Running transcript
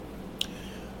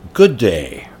Good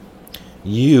day.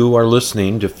 You are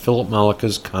listening to Philip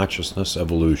Malika's Consciousness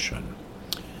Evolution.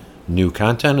 New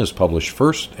content is published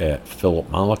first at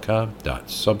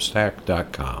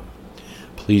philipmalika.substack.com.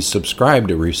 Please subscribe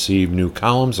to receive new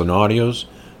columns and audios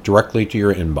directly to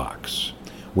your inbox.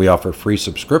 We offer free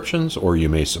subscriptions, or you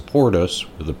may support us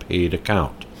with a paid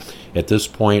account. At this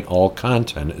point, all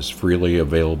content is freely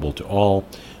available to all,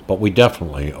 but we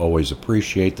definitely always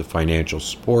appreciate the financial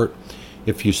support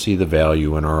if you see the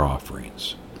value in our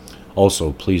offerings.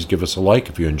 Also, please give us a like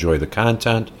if you enjoy the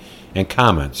content, and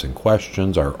comments and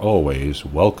questions are always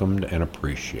welcomed and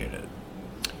appreciated.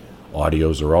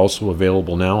 Audios are also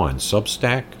available now on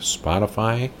Substack,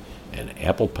 Spotify, and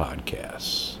Apple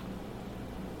Podcasts.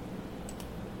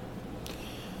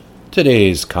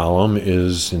 Today's column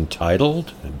is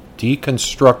entitled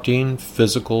Deconstructing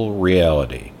Physical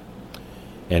Reality,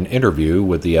 an interview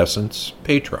with the Essence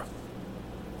Petra.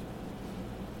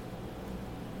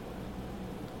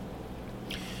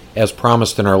 As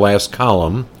promised in our last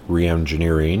column, reverse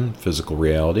engineering physical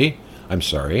reality,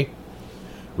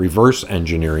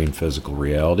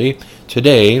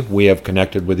 today we have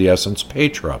connected with the Essence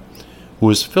Petra, who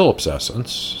is Philip's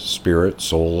essence, spirit,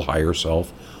 soul, higher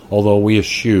self, although we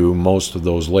eschew most of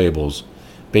those labels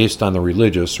based on the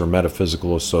religious or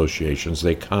metaphysical associations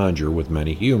they conjure with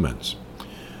many humans.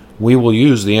 We will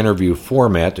use the interview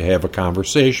format to have a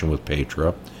conversation with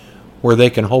Petra, where they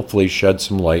can hopefully shed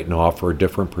some light and offer a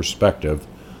different perspective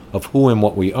of who and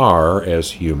what we are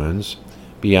as humans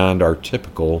beyond our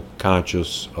typical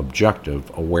conscious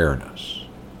objective awareness.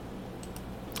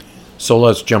 So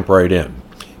let's jump right in.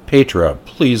 Petra,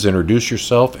 please introduce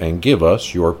yourself and give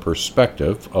us your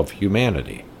perspective of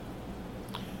humanity.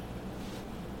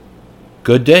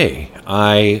 Good day.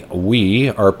 We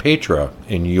are Petra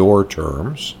in your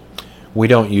terms. We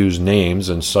don't use names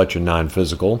in such a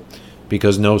non-physical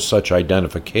because no such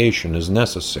identification is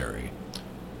necessary.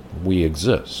 We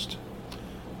exist.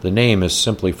 The name is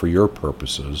simply for your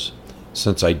purposes,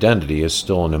 since identity is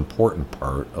still an important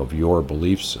part of your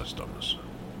belief systems.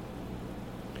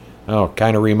 Oh,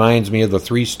 kind of reminds me of the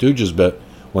Three Stooges bit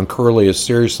when Curly is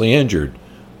seriously injured.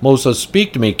 Moses,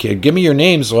 speak to me, kid. Give me your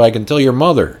name so I can tell your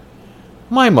mother.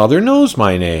 My mother knows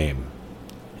my name.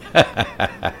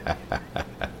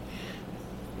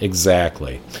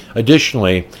 Exactly.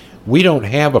 Additionally, we don't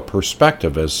have a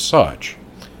perspective as such.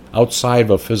 Outside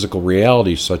of a physical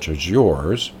reality such as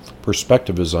yours,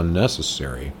 perspective is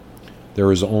unnecessary.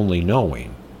 There is only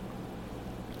knowing.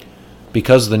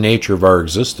 Because the nature of our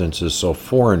existence is so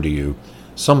foreign to you,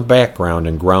 some background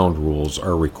and ground rules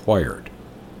are required.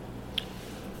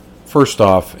 First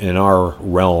off, in our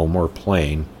realm or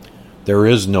plane, there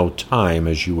is no time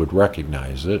as you would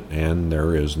recognize it, and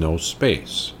there is no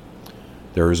space.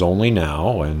 There is only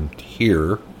now, and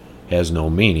here has no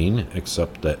meaning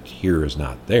except that here is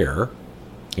not there,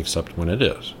 except when it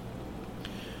is.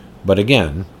 But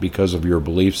again, because of your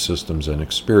belief systems and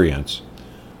experience,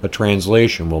 a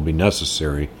translation will be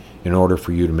necessary in order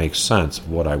for you to make sense of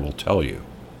what I will tell you.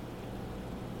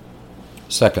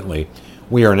 Secondly,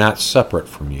 we are not separate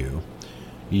from you.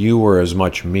 You are as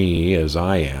much me as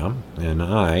I am, and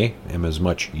I am as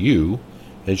much you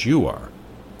as you are.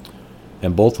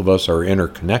 And both of us are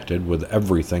interconnected with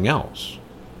everything else.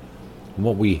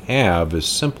 What we have is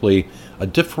simply a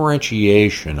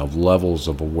differentiation of levels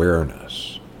of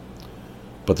awareness.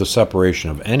 But the separation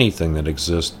of anything that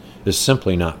exists is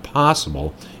simply not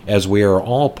possible, as we are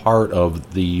all part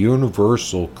of the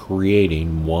universal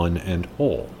creating one and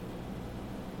whole.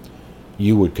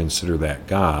 You would consider that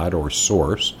God or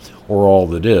Source or all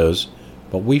that is,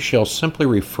 but we shall simply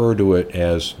refer to it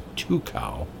as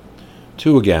Tukau,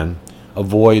 to again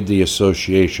avoid the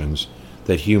associations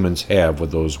that humans have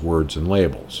with those words and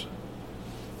labels.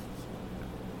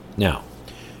 Now,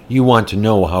 you want to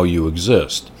know how you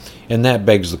exist, and that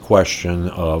begs the question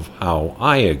of how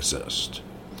I exist.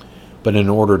 But in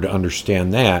order to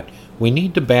understand that, we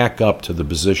need to back up to the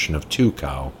position of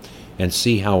Tukau and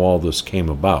see how all this came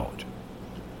about.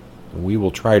 We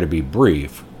will try to be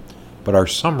brief, but our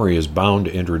summary is bound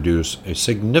to introduce a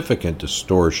significant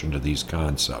distortion to these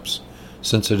concepts,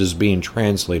 since it is being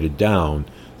translated down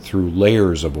through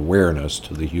layers of awareness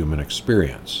to the human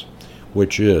experience,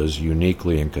 which is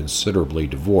uniquely and considerably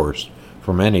divorced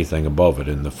from anything above it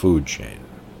in the food chain.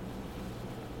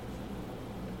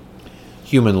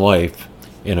 Human life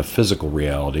in a physical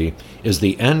reality is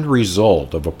the end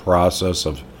result of a process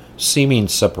of seeming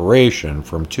separation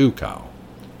from Tukau.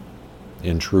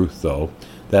 In truth, though,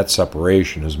 that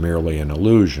separation is merely an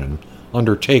illusion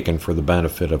undertaken for the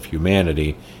benefit of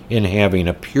humanity in having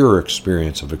a pure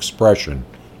experience of expression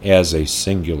as a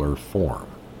singular form.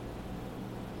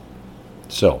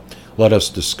 So, let us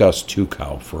discuss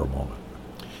Tukau for a moment.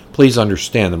 Please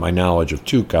understand that my knowledge of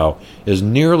Tukau is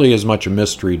nearly as much a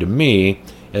mystery to me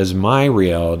as my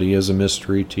reality is a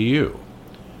mystery to you.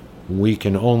 We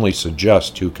can only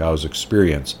suggest Tukau's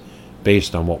experience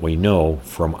based on what we know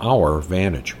from our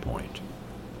vantage point.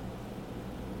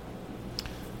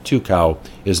 Tukau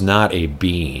is not a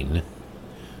being.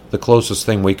 The closest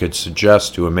thing we could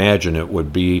suggest to imagine it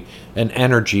would be an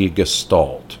energy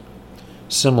gestalt,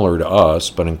 similar to us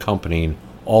but encompassing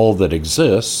all that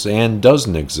exists and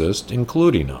doesn't exist,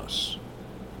 including us.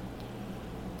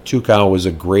 Tukau is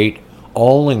a great,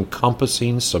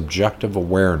 all-encompassing subjective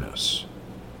awareness.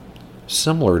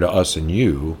 Similar to us and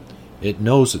you, it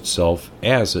knows itself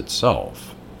as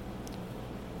itself.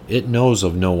 It knows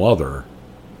of no other,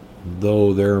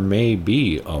 though there may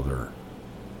be other.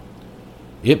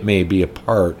 It may be a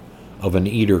part of an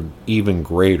even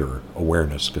greater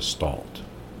awareness gestalt.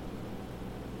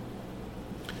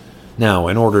 Now,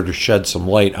 in order to shed some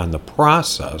light on the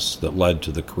process that led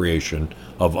to the creation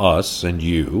of us and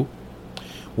you,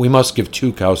 we must give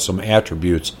Tukau some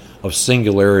attributes of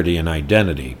singularity and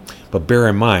identity, but bear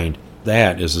in mind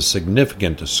that is a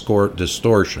significant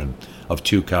distortion of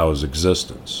Tukau's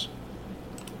existence.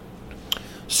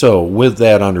 So, with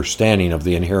that understanding of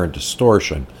the inherent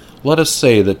distortion, let us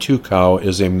say that Tukau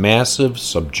is a massive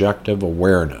subjective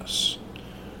awareness.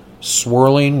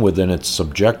 Swirling within its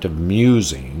subjective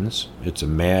musings, its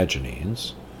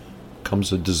imaginings,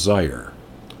 comes a desire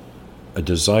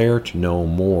to know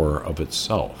more of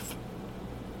itself.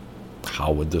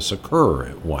 How would this occur,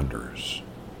 it wonders?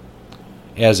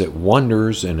 As it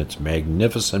wonders in its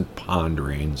magnificent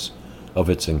ponderings of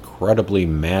its incredibly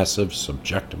massive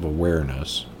subjective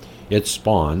awareness, it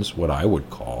spawns what I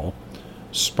would call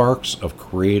sparks of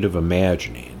creative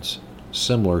imaginings,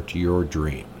 similar to your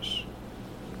dreams.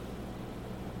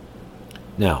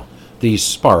 Now, these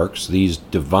sparks, these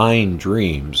divine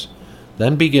dreams,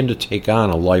 then begin to take on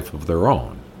a life of their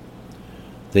own.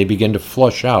 They begin to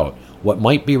flush out what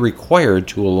might be required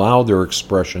to allow their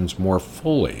expressions more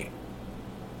fully.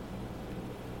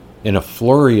 In a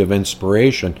flurry of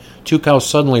inspiration, Tukau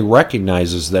suddenly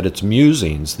recognizes that its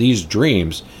musings, these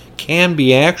dreams, can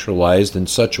be actualized in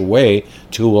such a way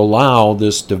to allow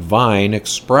this divine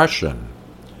expression.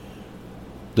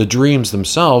 The dreams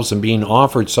themselves, and being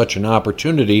offered such an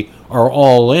opportunity, are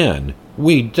all in.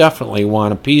 We definitely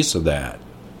want a piece of that.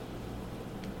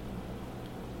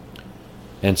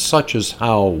 And such is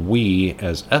how we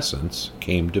as essence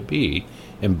came to be,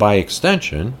 and by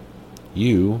extension,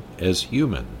 you as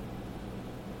human.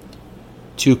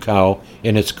 Tukau,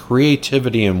 in its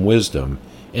creativity and wisdom,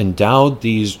 endowed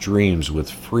these dreams with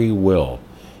free will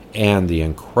and the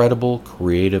incredible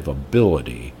creative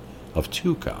ability of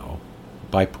Tukau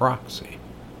by proxy.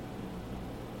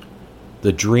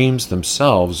 The dreams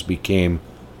themselves became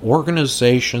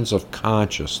organizations of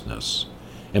consciousness,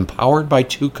 empowered by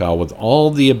Tukau with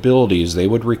all the abilities they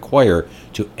would require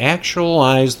to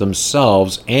actualize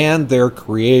themselves and their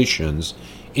creations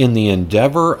in the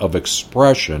endeavor of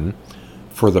expression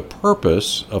for the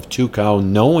purpose of Tukau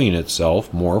knowing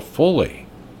itself more fully.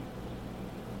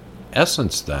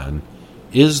 Essence, then,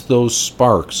 is those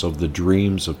sparks of the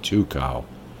dreams of Tukau,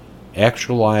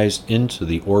 actualized into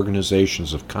the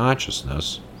organizations of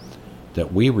consciousness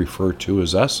that we refer to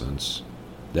as essence,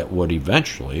 that would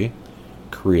eventually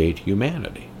create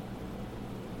humanity.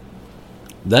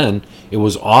 Then it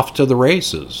was off to the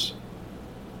races.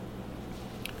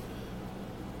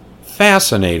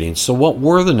 Fascinating. So what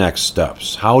were the next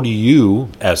steps? How do you,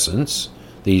 essence,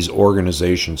 these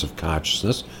organizations of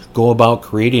consciousness, go about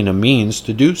creating a means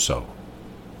to do so?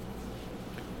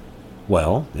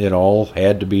 Well, it all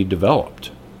had to be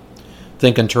developed.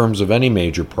 Think in terms of any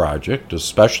major project,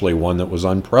 especially one that was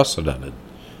unprecedented.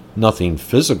 Nothing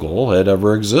physical had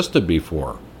ever existed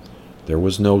before. There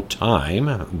was no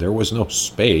time, there was no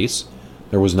space,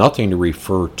 there was nothing to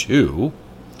refer to.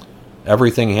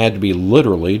 Everything had to be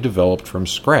literally developed from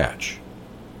scratch.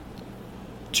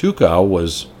 Tukau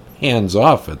was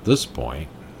hands-off at this point.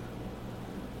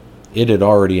 It had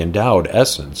already endowed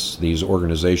essence, these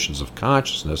organizations of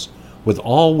consciousness, with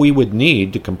all we would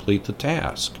need to complete the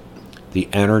task. The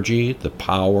energy, the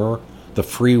power, the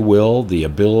free will, the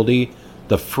ability,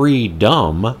 the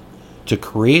freedom to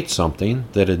create something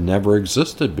that had never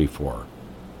existed before.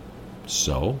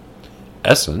 So,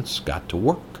 essence got to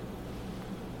work.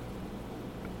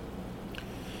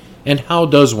 And how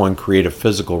does one create a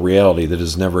physical reality that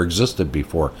has never existed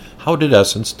before? How did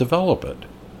essence develop it?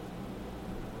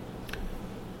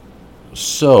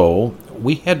 So,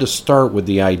 we had to start with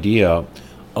the idea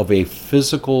of a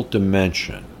physical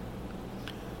dimension.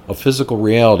 A physical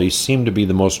reality seemed to be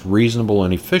the most reasonable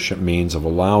and efficient means of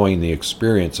allowing the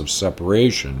experience of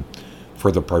separation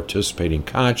for the participating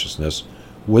consciousness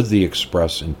with the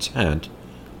express intent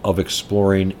of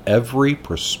exploring every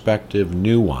perspective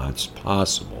nuance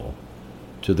possible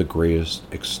to the greatest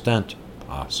extent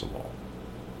possible.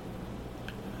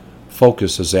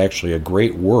 Focus is actually a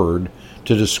great word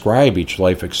to describe each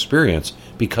life experience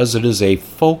because it is a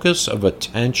focus of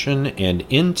attention and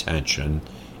intention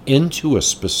into a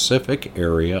specific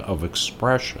area of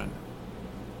expression.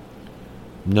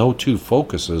 No two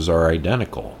focuses are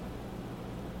identical.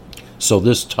 So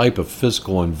this type of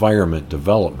physical environment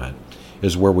development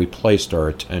is where we placed our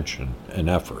attention and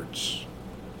efforts.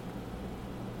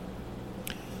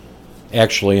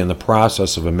 Actually, in the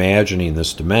process of imagining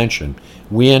this dimension,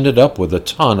 we ended up with a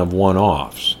ton of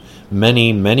one-offs,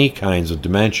 many kinds of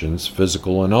dimensions,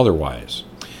 physical and otherwise.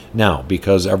 Now,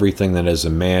 because everything that is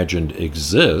imagined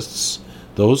exists,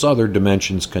 those other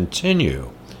dimensions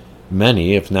continue,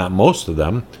 many, if not most of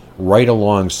them, right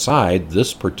alongside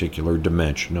this particular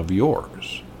dimension of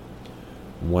yours.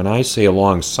 When I say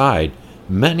alongside,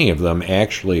 many of them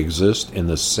actually exist in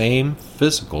the same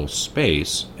physical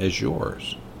space as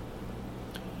yours.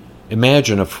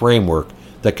 Imagine a framework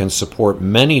that can support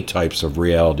many types of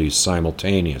realities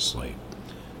simultaneously.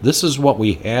 This is what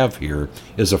we have here,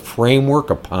 is a framework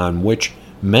upon which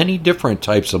many different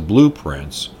types of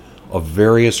blueprints of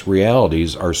various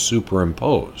realities are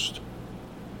superimposed.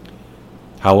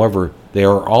 However, they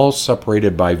are all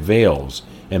separated by veils,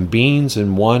 and beings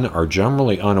in one are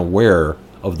generally unaware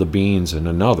of the beings in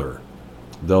another,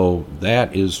 though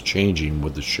that is changing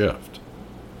with the shift.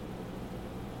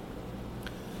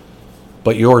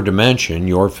 But your dimension,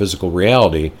 your physical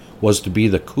reality, was to be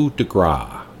the coup de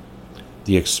grace,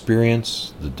 the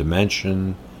experience, the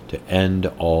dimension, to end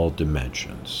all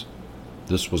dimensions.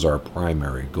 This was our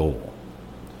primary goal.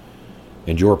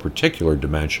 And your particular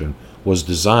dimension was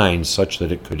designed such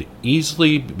that it could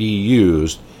easily be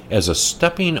used as a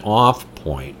stepping off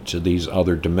point to these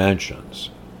other dimensions,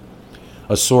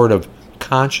 a sort of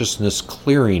consciousness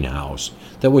clearinghouse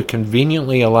that would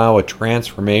conveniently allow a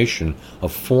transformation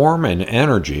of form and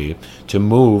energy to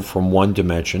move from one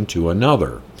dimension to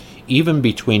another, even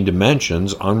between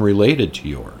dimensions unrelated to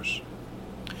yours.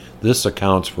 This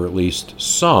accounts for at least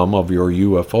some of your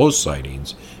UFO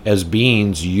sightings, as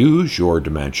beings use your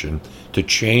dimension to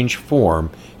change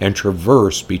form and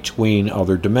traverse between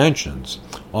other dimensions,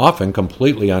 often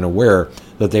completely unaware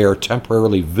that they are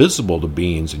temporarily visible to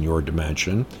beings in your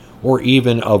dimension or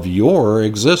even of your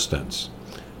existence.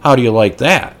 How do you like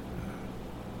that?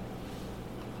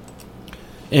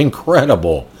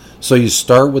 Incredible. So you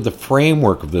start with the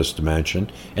framework of this dimension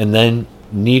and then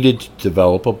needed to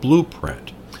develop a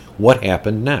blueprint. What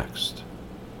happened next?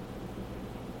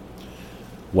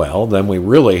 Well, then we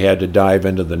really had to dive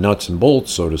into the nuts and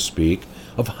bolts, so to speak,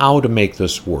 of how to make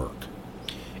this work.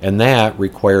 And that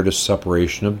required a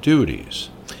separation of duties.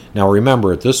 Now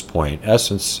remember, at this point,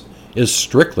 essence is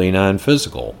strictly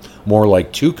non-physical, more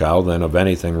like Tukau than of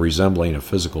anything resembling a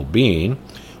physical being.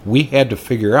 We had to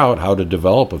figure out how to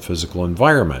develop a physical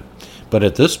environment. But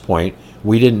at this point,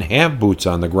 we didn't have boots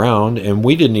on the ground, and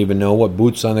we didn't even know what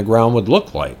boots on the ground would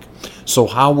look like. So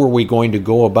how were we going to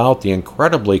go about the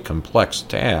incredibly complex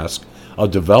task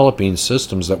of developing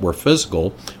systems that were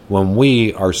physical when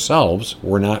we ourselves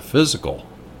were not physical?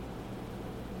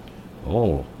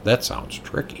 Oh, that sounds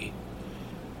tricky.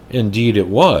 Indeed it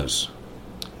was.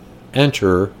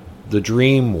 Enter the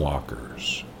dream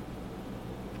walkers.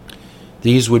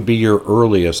 These would be your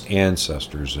earliest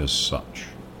ancestors as such.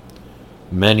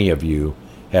 Many of you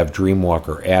have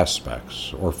dreamwalker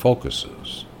aspects or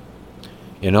focuses.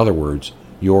 In other words,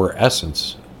 your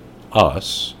essence,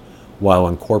 us, while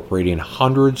incorporating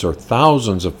hundreds or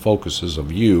thousands of focuses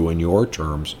of you in your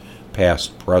terms,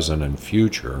 past, present, and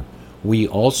future, we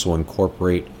also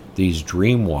incorporate these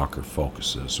dreamwalker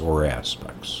focuses or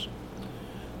aspects.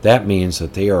 That means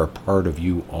that they are a part of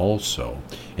you also,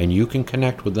 and you can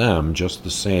connect with them just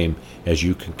the same as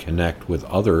you can connect with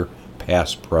other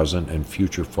past, present, and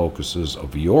future focuses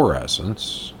of your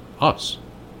essence, us.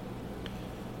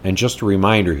 And just a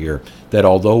reminder here that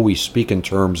although we speak in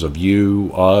terms of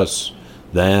you, us,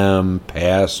 them,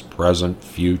 past, present,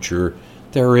 future,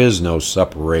 there is no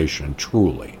separation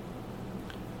truly.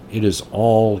 It is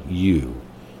all you,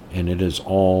 and it is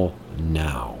all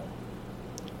now.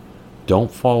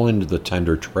 Don't fall into the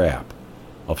tender trap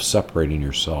of separating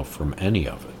yourself from any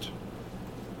of it.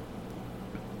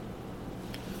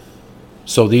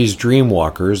 So these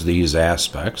dreamwalkers, these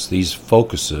aspects, these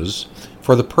focuses,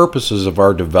 For the purposes of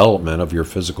our development of your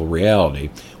physical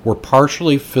reality, we're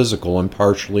partially physical and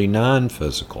partially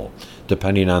non-physical,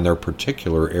 depending on their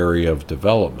particular area of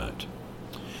development.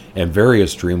 And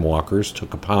various dreamwalkers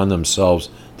took upon themselves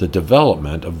the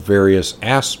development of various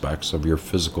aspects of your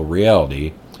physical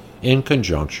reality in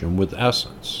conjunction with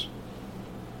essence.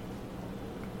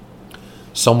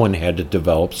 Someone had to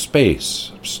develop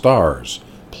space, stars,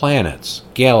 planets,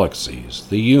 galaxies,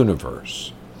 the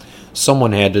universe.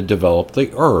 Someone had to develop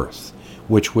the Earth,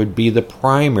 which would be the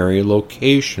primary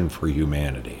location for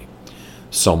humanity.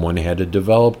 Someone had to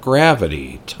develop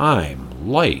gravity, time,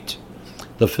 light,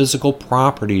 the physical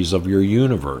properties of your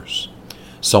universe.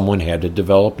 Someone had to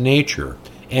develop nature,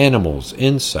 animals,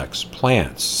 insects,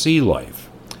 plants, sea life.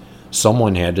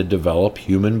 Someone had to develop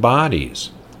human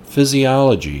bodies,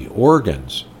 physiology,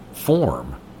 organs,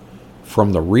 form,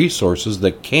 from the resources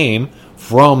that came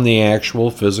from the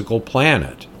actual physical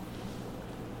planet.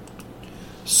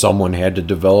 Someone had to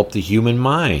develop the human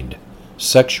mind,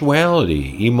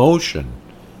 sexuality, emotion,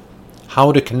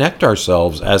 how to connect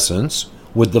ourselves, essence,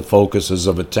 with the focuses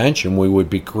of attention we would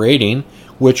be creating,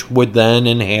 which would then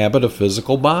inhabit a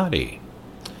physical body,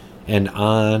 and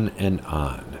on and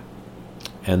on.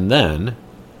 And then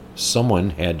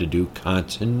someone had to do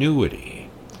continuity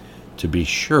to be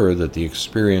sure that the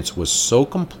experience was so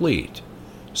complete,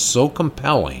 so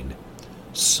compelling,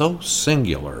 so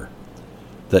singular,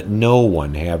 that no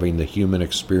one having the human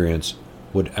experience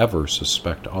would ever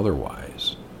suspect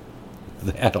otherwise.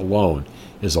 That alone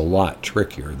is a lot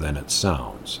trickier than it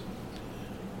sounds.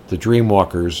 The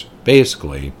dreamwalkers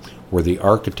basically were the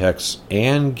architects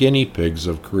and guinea pigs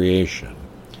of creation,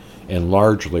 and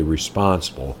largely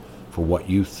responsible for what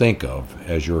you think of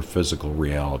as your physical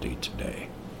reality today.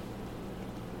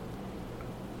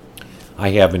 I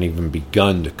haven't even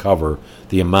begun to cover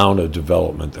the amount of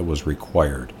development that was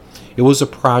required. It was a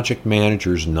project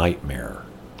manager's nightmare.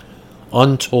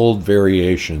 Untold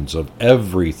variations of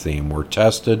every theme were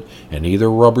tested and either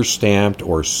rubber stamped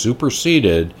or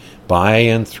superseded by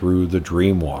and through the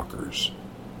dreamwalkers.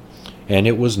 And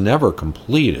it was never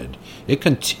completed. It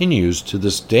continues to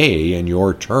this day in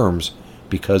your terms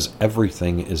because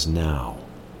everything is now.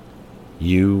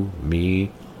 You,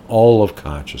 me, all of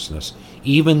consciousness,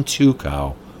 even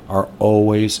Tukau, are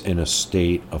always in a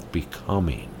state of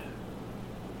becoming.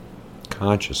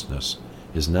 Consciousness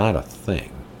is not a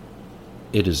thing.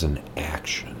 It is an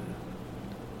action.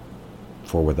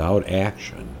 For without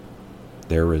action,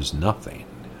 there is nothing.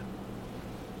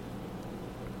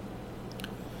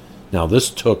 Now, this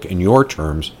took, in your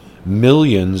terms,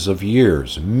 millions of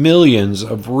years, millions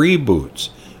of reboots,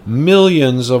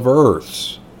 millions of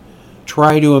Earths.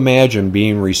 Try to imagine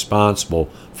being responsible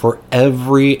for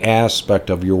every aspect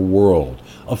of your world,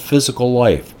 of physical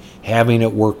life, having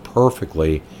it work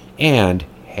perfectly, and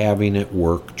having it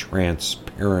work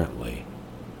transparently.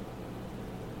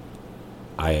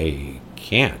 I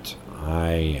can't.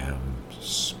 I am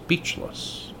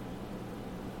speechless.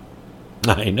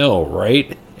 I know,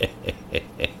 right?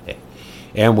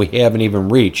 And we haven't even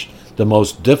reached the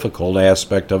most difficult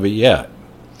aspect of it yet.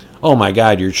 Oh my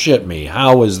God, you're shitting me.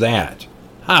 How is that?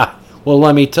 Ha! Well,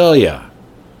 let me tell you.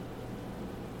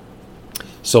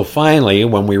 So finally,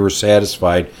 when we were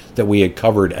satisfied that we had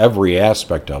covered every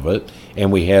aspect of it,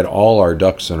 and we had all our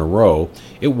ducks in a row,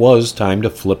 it was time to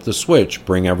flip the switch,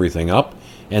 bring everything up,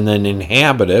 and then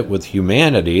inhabit it with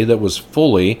humanity that was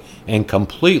fully and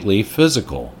completely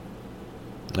physical.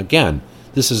 Again,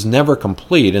 this is never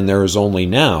complete and there is only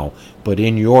now, but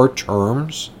in your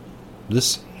terms,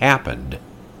 this happened.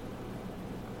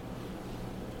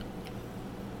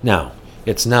 Now,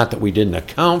 it's not that we didn't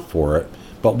account for it,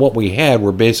 but what we had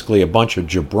were basically a bunch of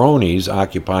jabronis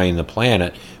occupying the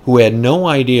planet who had no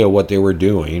idea what they were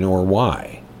doing or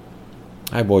why.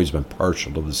 I've always been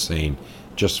partial to the saying,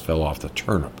 just fell off the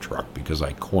turnip truck, because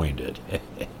I coined it.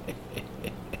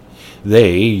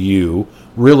 They, you,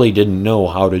 really didn't know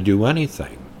how to do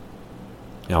anything.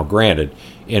 Now, granted,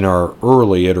 in our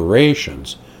early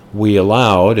iterations, we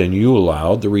allowed, and you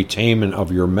allowed, the retainment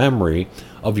of your memory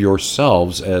of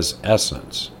yourselves as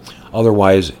essence.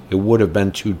 Otherwise, it would have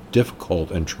been too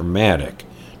difficult and traumatic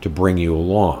to bring you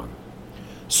along.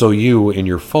 So you, in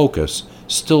your focus,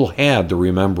 still had the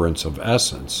remembrance of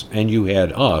essence, and you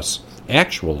had us,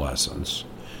 actual essence,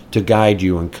 to guide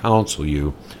you and counsel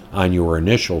you on your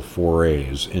initial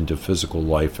forays into physical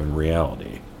life and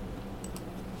reality.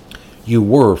 You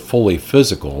were fully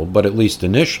physical, but at least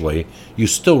initially, you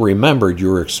still remembered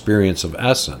your experience of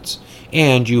essence,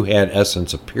 and you had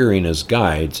essence appearing as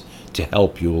guides to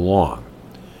help you along.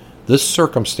 This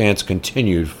circumstance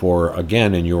continued for,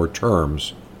 again in your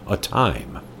terms, a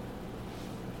time.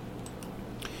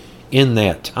 In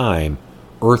that time,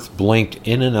 Earth blinked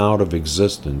in and out of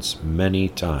existence many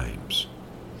times.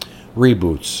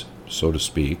 Reboots, so to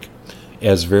speak,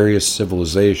 as various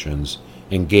civilizations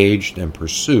engaged and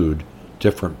pursued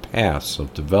different paths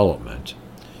of development,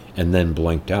 and then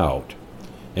blinked out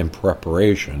in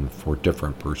preparation for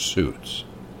different pursuits.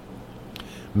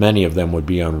 Many of them would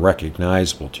be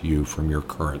unrecognizable to you from your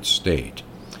current state.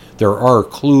 There are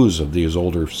clues of these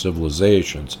older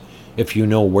civilizations if you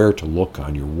know where to look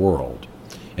on your world,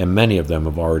 and many of them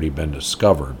have already been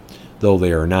discovered, though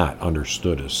they are not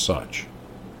understood as such.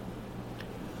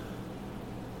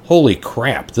 Holy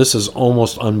crap, this is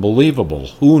almost unbelievable.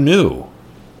 Who knew?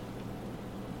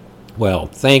 Well,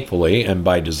 thankfully, and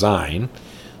by design,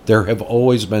 there have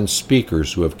always been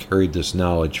speakers who have carried this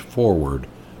knowledge forward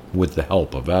with the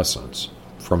help of essence,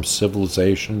 from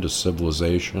civilization to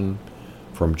civilization,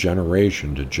 from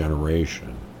generation to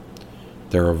generation.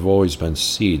 There have always been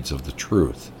seeds of the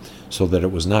truth, so that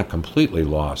it was not completely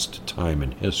lost to time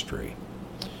and history.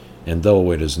 And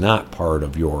though it is not part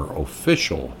of your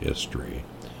official history,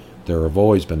 there have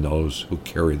always been those who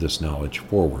carry this knowledge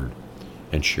forward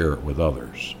and share it with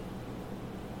others.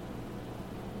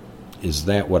 Is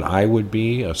that what I would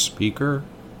be, a speaker?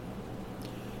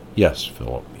 Yes,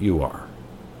 Philip, you are.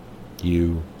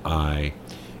 You, I,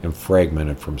 am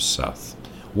fragmented from Seth,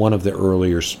 one of the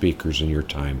earlier speakers in your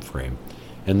time frame,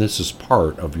 and this is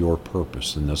part of your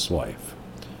purpose in this life.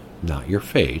 Not your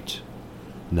fate,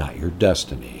 not your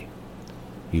destiny.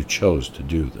 You chose to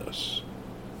do this.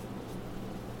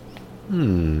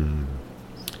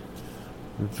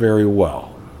 Very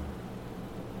well.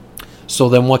 So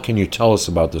then what can you tell us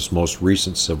about this most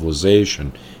recent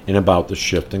civilization and about the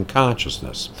shift in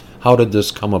consciousness? How did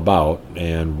this come about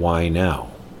and why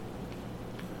now?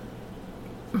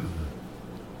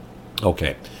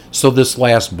 Okay, so this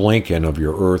last blink-in of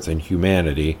your Earth and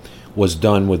humanity was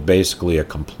done with basically a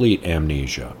complete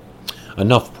amnesia.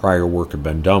 Enough prior work had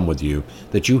been done with you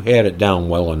that you had it down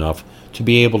well enough to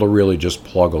be able to really just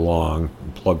plug along,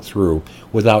 plug through,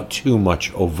 without too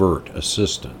much overt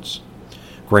assistance.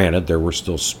 Granted, there were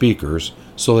still speakers,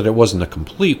 so that it wasn't a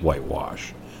complete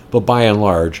whitewash, but by and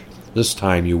large, this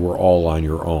time you were all on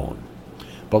your own.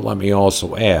 But let me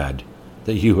also add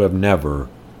that you have never,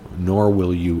 nor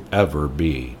will you ever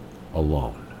be,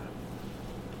 alone.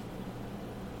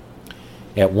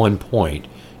 At one point,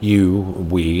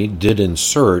 we did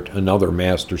insert another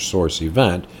Master Source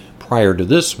event prior to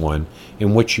this one,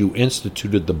 in which you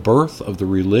instituted the birth of the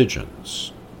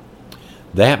religions.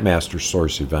 That Master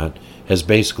Source event has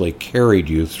basically carried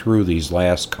you through these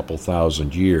last couple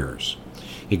thousand years.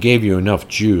 It gave you enough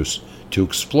juice to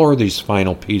explore these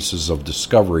final pieces of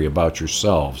discovery about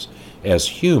yourselves as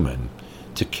human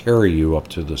to carry you up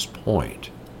to this point.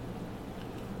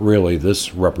 Really,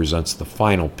 this represents the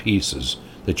final pieces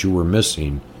that you were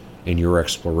missing in your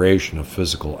exploration of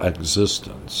physical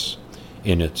existence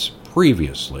in its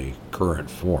previously current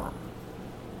form.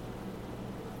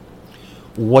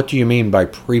 What do you mean by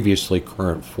previously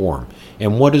current form?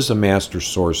 And what is a Master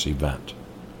Source event?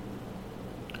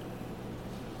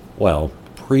 Well,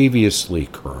 previously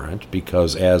current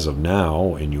because as of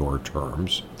now, in your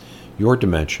terms, your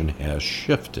dimension has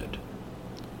shifted.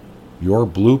 Your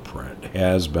blueprint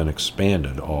has been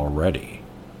expanded already.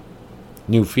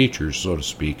 New features, so to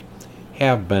speak,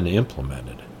 have been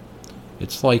implemented.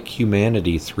 It's like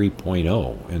Humanity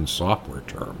 3.0 in software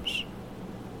terms.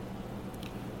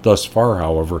 Thus far,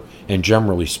 however, and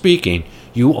generally speaking,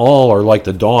 you all are like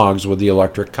the dogs with the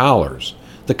electric collars.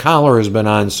 The collar has been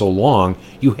on so long,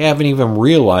 you haven't even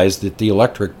realized that the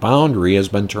electric boundary has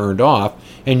been turned off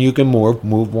and you can move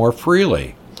more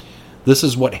freely. This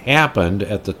is what happened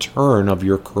at the turn of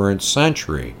your current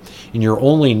century, and you're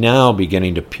only now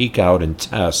beginning to peek out and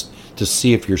test to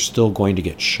see if you're still going to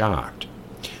get shocked.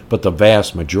 But the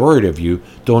vast majority of you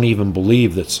don't even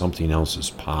believe that something else is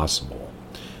possible.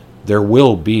 There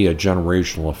will be a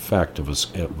generational effect of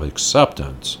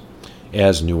acceptance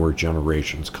as newer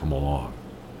generations come along.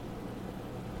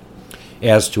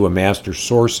 As to a Master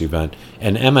Source event,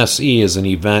 an MSE is an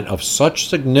event of such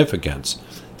significance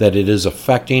that it is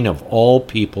affecting of all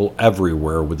people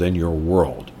everywhere within your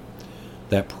world.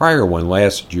 That prior one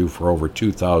lasted you for over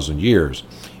 2,000 years,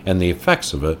 and the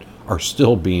effects of it are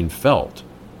still being felt.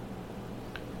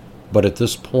 But at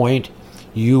this point,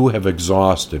 you have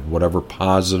exhausted whatever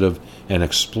positive and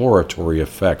exploratory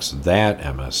effects that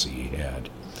MSE had,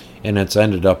 and it's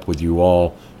ended up with you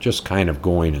all just kind of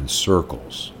going in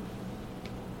circles.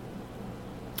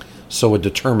 So a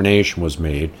determination was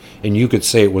made, and you could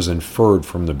say it was inferred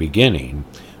from the beginning,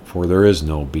 for there is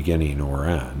no beginning or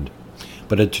end.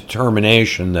 but a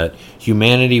determination that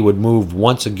humanity would move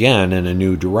once again in a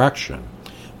new direction,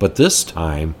 but this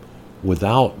time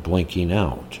without blinking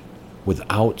out,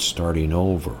 without starting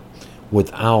over,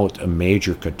 without a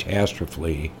major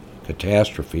catastrophe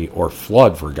or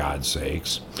flood, for God's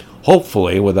sakes.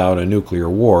 Hopefully without a nuclear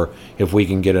war, if we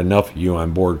can get enough of you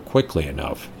on board quickly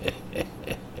enough.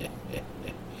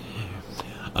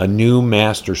 A new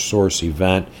master source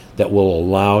event that will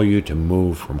allow you to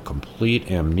move from complete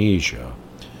amnesia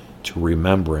to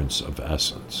remembrance of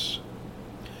essence,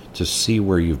 to see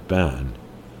where you've been,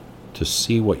 to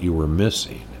see what you were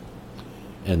missing,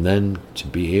 and then to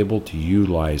be able to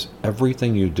utilize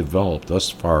everything you developed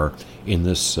thus far in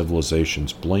this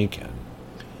civilization's blink-in,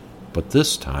 but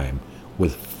this time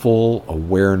with full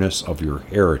awareness of your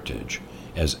heritage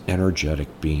as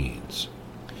energetic beings,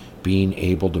 being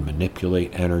able to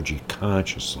manipulate energy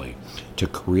consciously to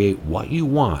create what you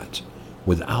want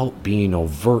without being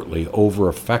overtly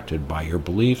over-affected by your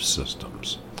belief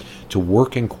systems, to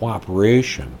work in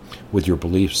cooperation with your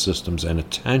belief systems and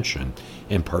attention,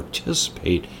 and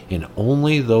participate in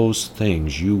only those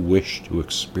things you wish to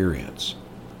experience.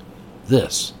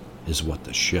 This is what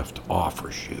the shift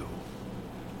offers you.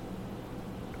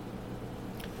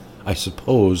 I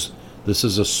suppose this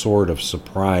is a sort of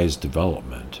surprise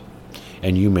development,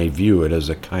 and you may view it as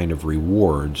a kind of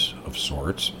rewards of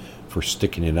sorts for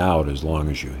sticking it out as long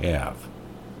as you have.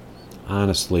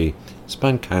 Honestly, it's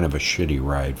been kind of a shitty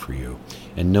ride for you,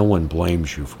 and no one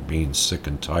blames you for being sick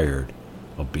and tired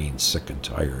of being sick and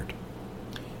tired.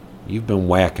 You've been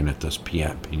whacking at this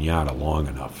piñata long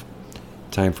enough.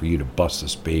 Time for you to bust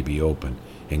this baby open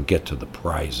and get to the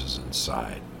prizes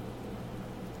inside.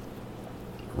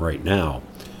 Right now,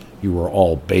 you are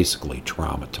all basically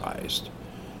traumatized.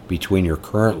 Between your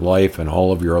current life and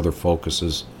all of your other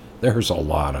focuses, there's a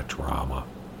lot of trauma.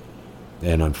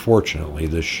 And unfortunately,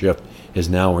 this shift is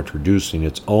now introducing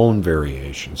its own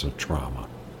variations of trauma.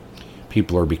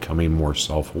 People are becoming more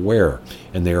self-aware,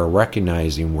 and they are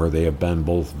recognizing where they have been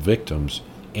both victims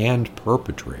and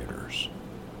perpetrators.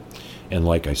 And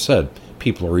like I said,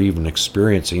 people are even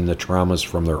experiencing the traumas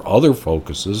from their other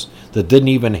focuses that didn't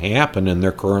even happen in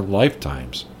their current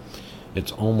lifetimes.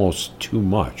 It's almost too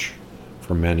much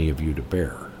for many of you to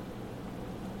bear.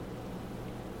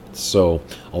 So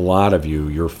a lot of you,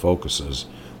 your focuses,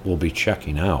 will be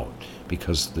checking out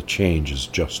because the change is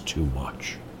just too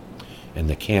much, and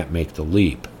they can't make the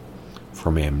leap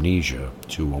from amnesia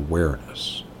to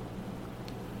awareness.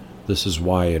 This is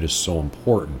why it is so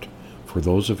important for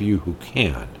those of you who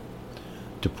can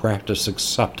to practice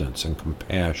acceptance and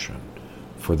compassion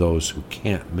for those who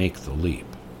can't make the leap.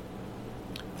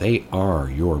 They are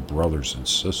your brothers and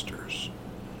sisters.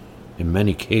 In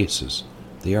many cases,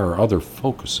 they are other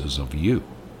focuses of you.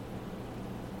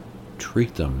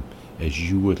 Treat them as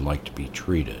you would like to be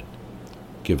treated,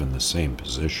 given the same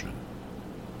position.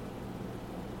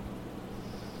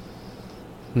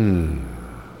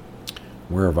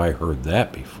 Where have I heard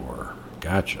that before?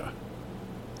 Gotcha.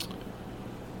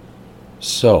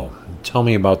 So, tell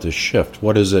me about this shift.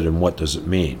 What is it and what does it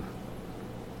mean?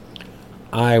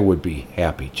 I would be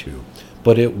happy to,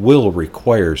 but it will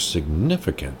require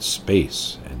significant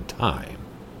space and time.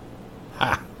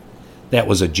 Ha! That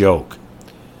was a joke.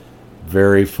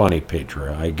 Very funny,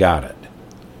 Petra. I got it.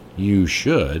 You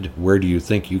should. Where do you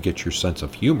think you get your sense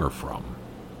of humor from?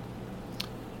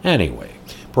 Anyway,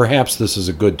 perhaps this is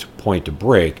a good point to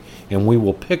break, and we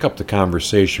will pick up the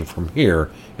conversation from here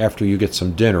after you get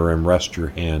some dinner and rest your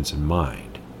hands and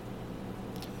mind.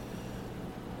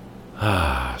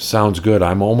 Sounds good.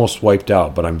 I'm almost wiped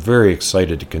out, but I'm very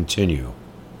excited to continue.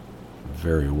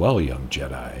 Very well, young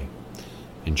Jedi.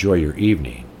 Enjoy your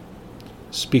evening.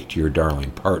 Speak to your darling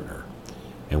partner,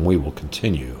 and we will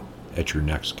continue at your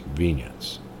next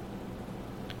convenience.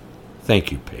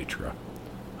 Thank you, Petra.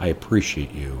 I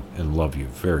appreciate you and love you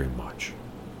very much.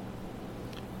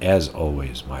 As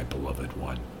always, my beloved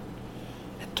one.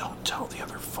 And don't tell the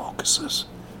other focuses,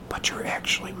 but you're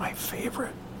actually my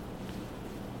favorite.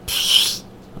 Psst,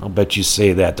 I'll bet you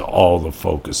say that to all the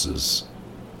focuses.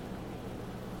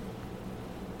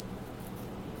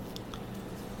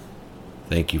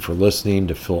 Thank you for listening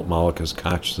to Philip Malaka's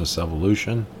Consciousness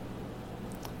Evolution,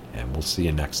 and we'll see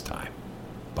you next time.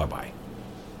 Bye-bye.